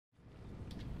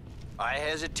I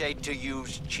hesitate to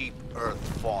use cheap Earth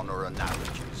fauna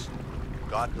analogies.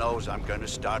 God knows I'm going to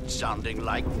start sounding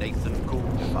like Nathan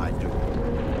Gould if I do.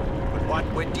 But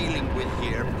what we're dealing with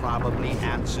here probably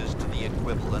answers to the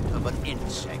equivalent of an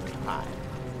insect hive.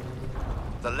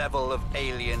 The level of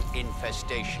alien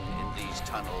infestation in these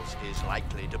tunnels is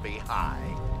likely to be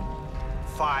high.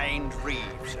 Find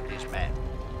Reeves and his men.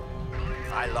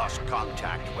 I lost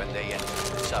contact when they entered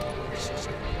the subway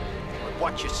system. But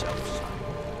watch yourself, son.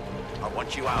 I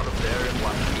want you out of there in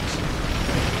one piece.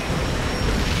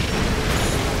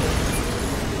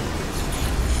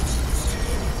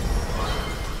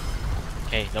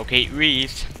 Okay, locate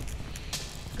Reeves.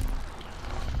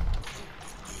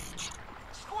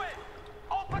 Squid,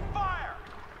 open fire!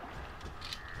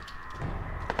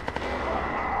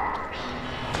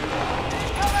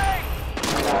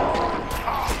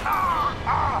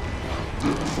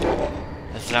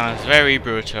 That sounds very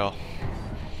brutal.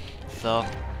 So,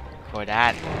 for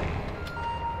that.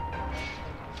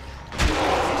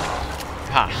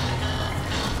 Ha!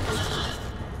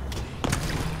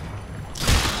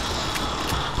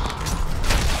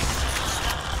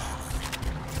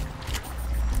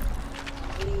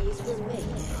 Please remain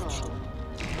calm.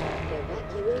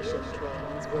 Evacuation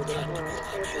trains will depart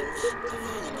every 15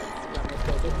 minutes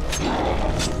from the designated.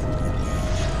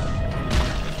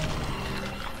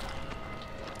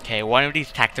 Okay, one of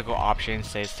these tactical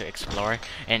options is to explore,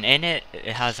 and in it,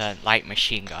 it has a light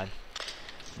machine gun.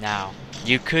 Now,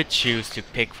 you could choose to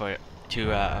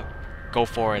go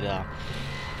for the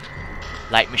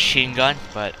light machine gun,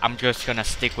 but I'm just gonna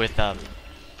stick with the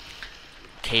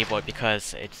cable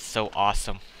because it's so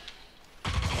awesome.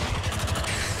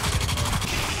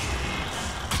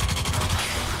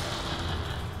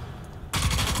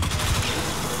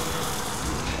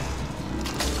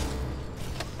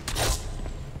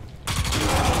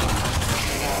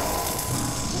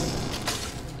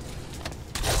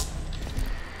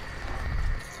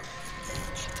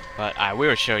 But I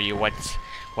will show you what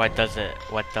does the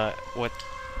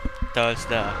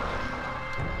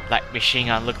light machine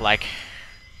gun look like.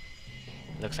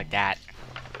 Looks like that.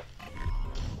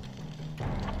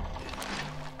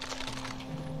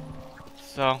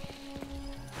 So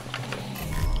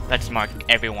let's mark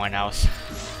everyone else.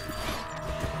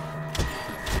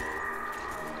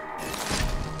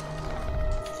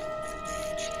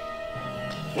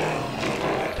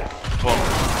 Boom.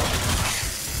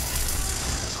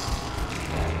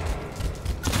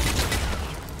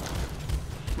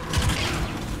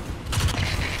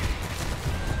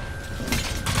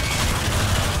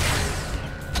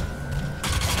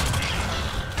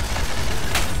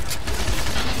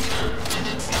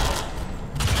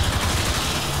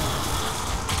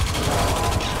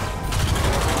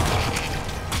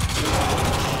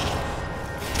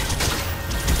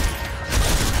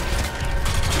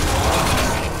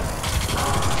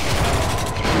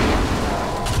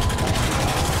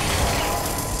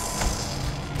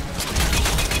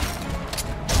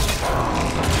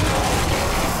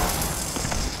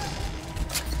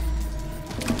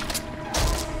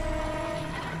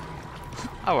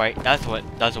 Alright, that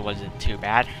wasn't too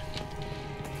bad.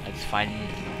 Let's find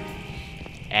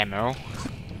ammo.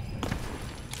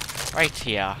 Right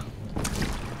here.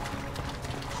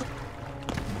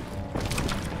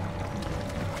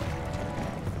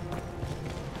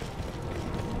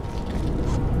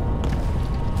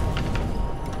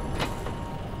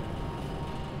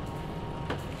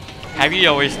 Have you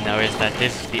always noticed that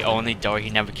this is the only door he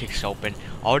never kicks open?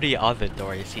 All the other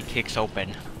doors he kicks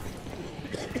open.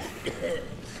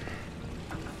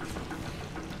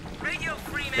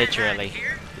 Literally,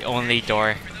 the only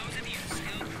door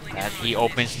that he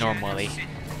opens normally.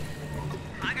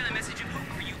 I got a message of hope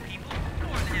for you people,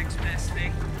 or the next best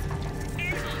thing.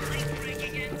 It's a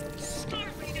late-breaking and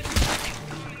startling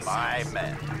My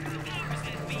men.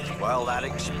 Well, that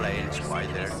explains why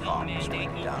their comms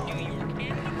went down.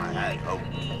 I had hope.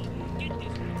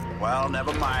 Well,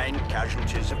 never mind.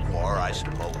 Casualties of war, I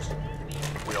suppose.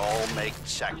 We all make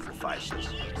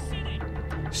sacrifices.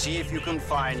 See if you can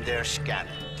find their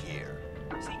scanning gear.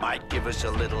 Might give us a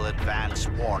little advance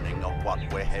warning of what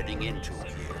we're heading into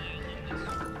here.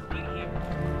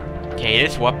 Okay,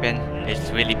 this weapon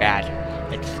is really bad.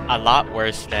 It's a lot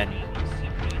worse than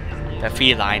the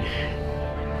feline,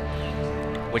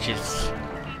 which is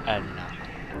a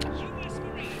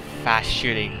fast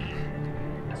shooting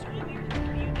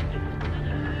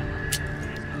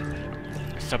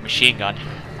submachine gun.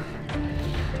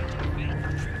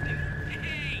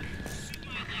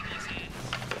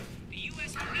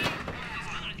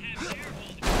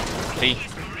 See,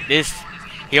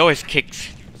 he always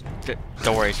kicks the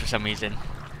doors for some reason.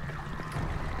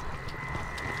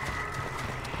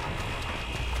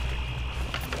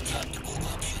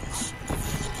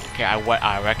 Okay, what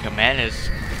I recommend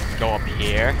is go up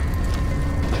here.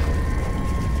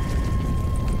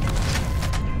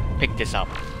 Pick this up.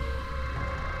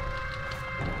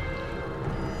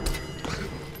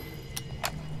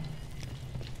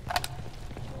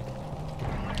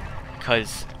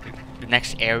 Because the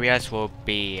next areas will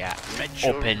be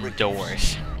open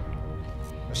doors.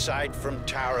 Aside from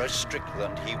Tara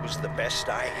Strickland, he was the best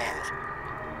I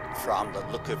had. From the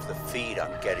look of the feed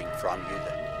I'm getting from you,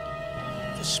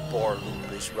 the spore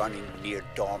loop is running near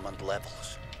dormant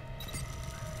levels.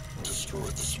 Destroy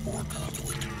the spore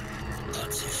conduit.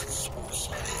 Access the spore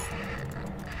silo.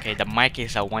 Okay, the mic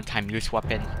is a one-time use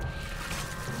weapon.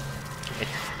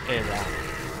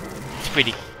 It's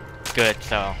pretty good,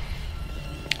 so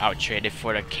I'll trade it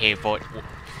for the K-Volt,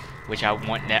 which I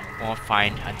won't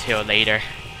find until later,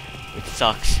 which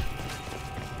sucks.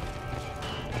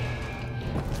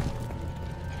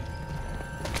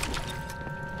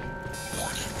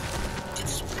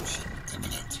 Explosion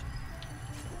imminent.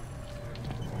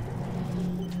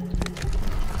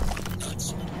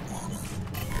 Excellent armor.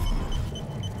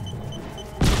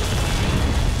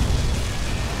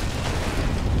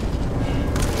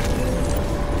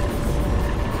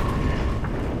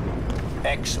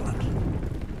 Excellent.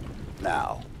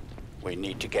 Now, we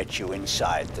need to get you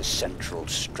inside the central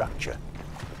structure.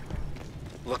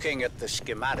 Looking at the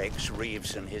schematics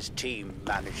Reeves and his team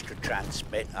managed to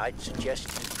transmit, I'd suggest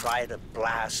you try to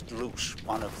blast loose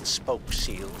one of the spoke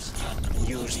seals and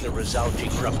use the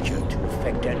resulting rupture to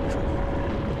effect entry.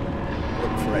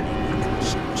 Look for any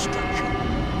weakness in the structure.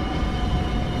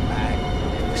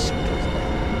 Magnificent,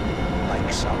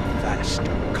 like some vast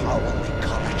coral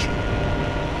ecology.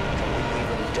 Can we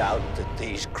even doubt that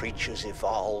these creatures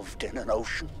evolved in an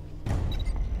ocean?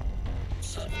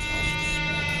 Sabotage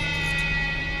the spore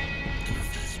conduit.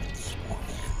 Interface with the spore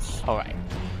veins. Alright.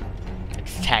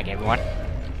 Let's tag everyone.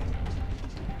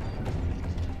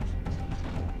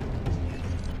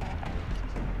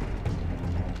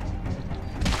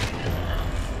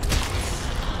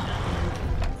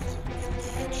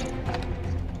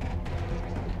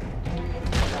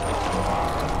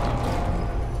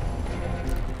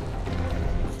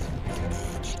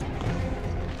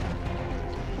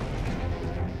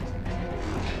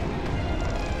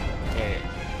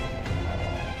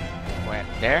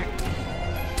 There.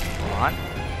 Come on.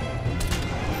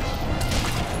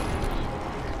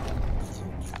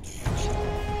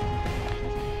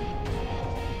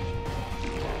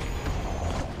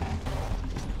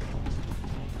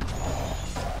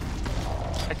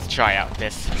 Let's try out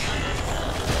this.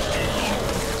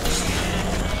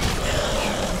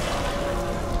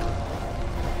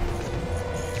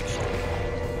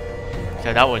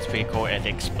 So that was pretty cool. It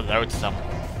explodes some.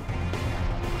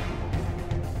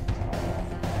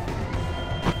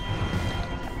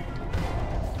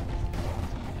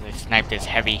 Snipe this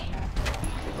heavy.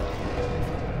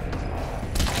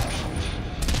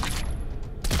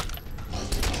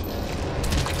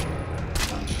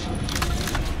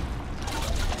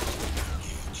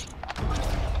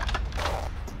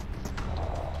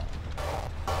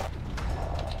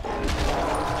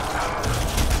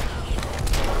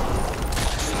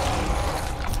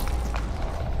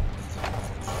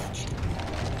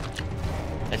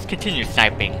 Let's continue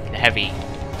sniping the heavy.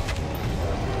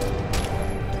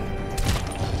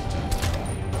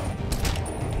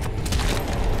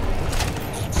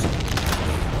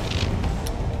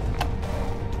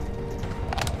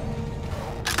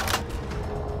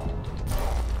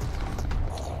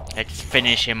 Let's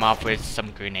finish him off with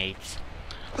some grenades.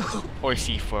 Or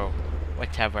C4,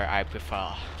 whatever I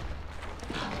prefer.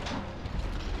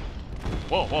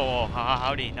 Whoa, whoa, whoa,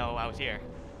 how did he know I was here?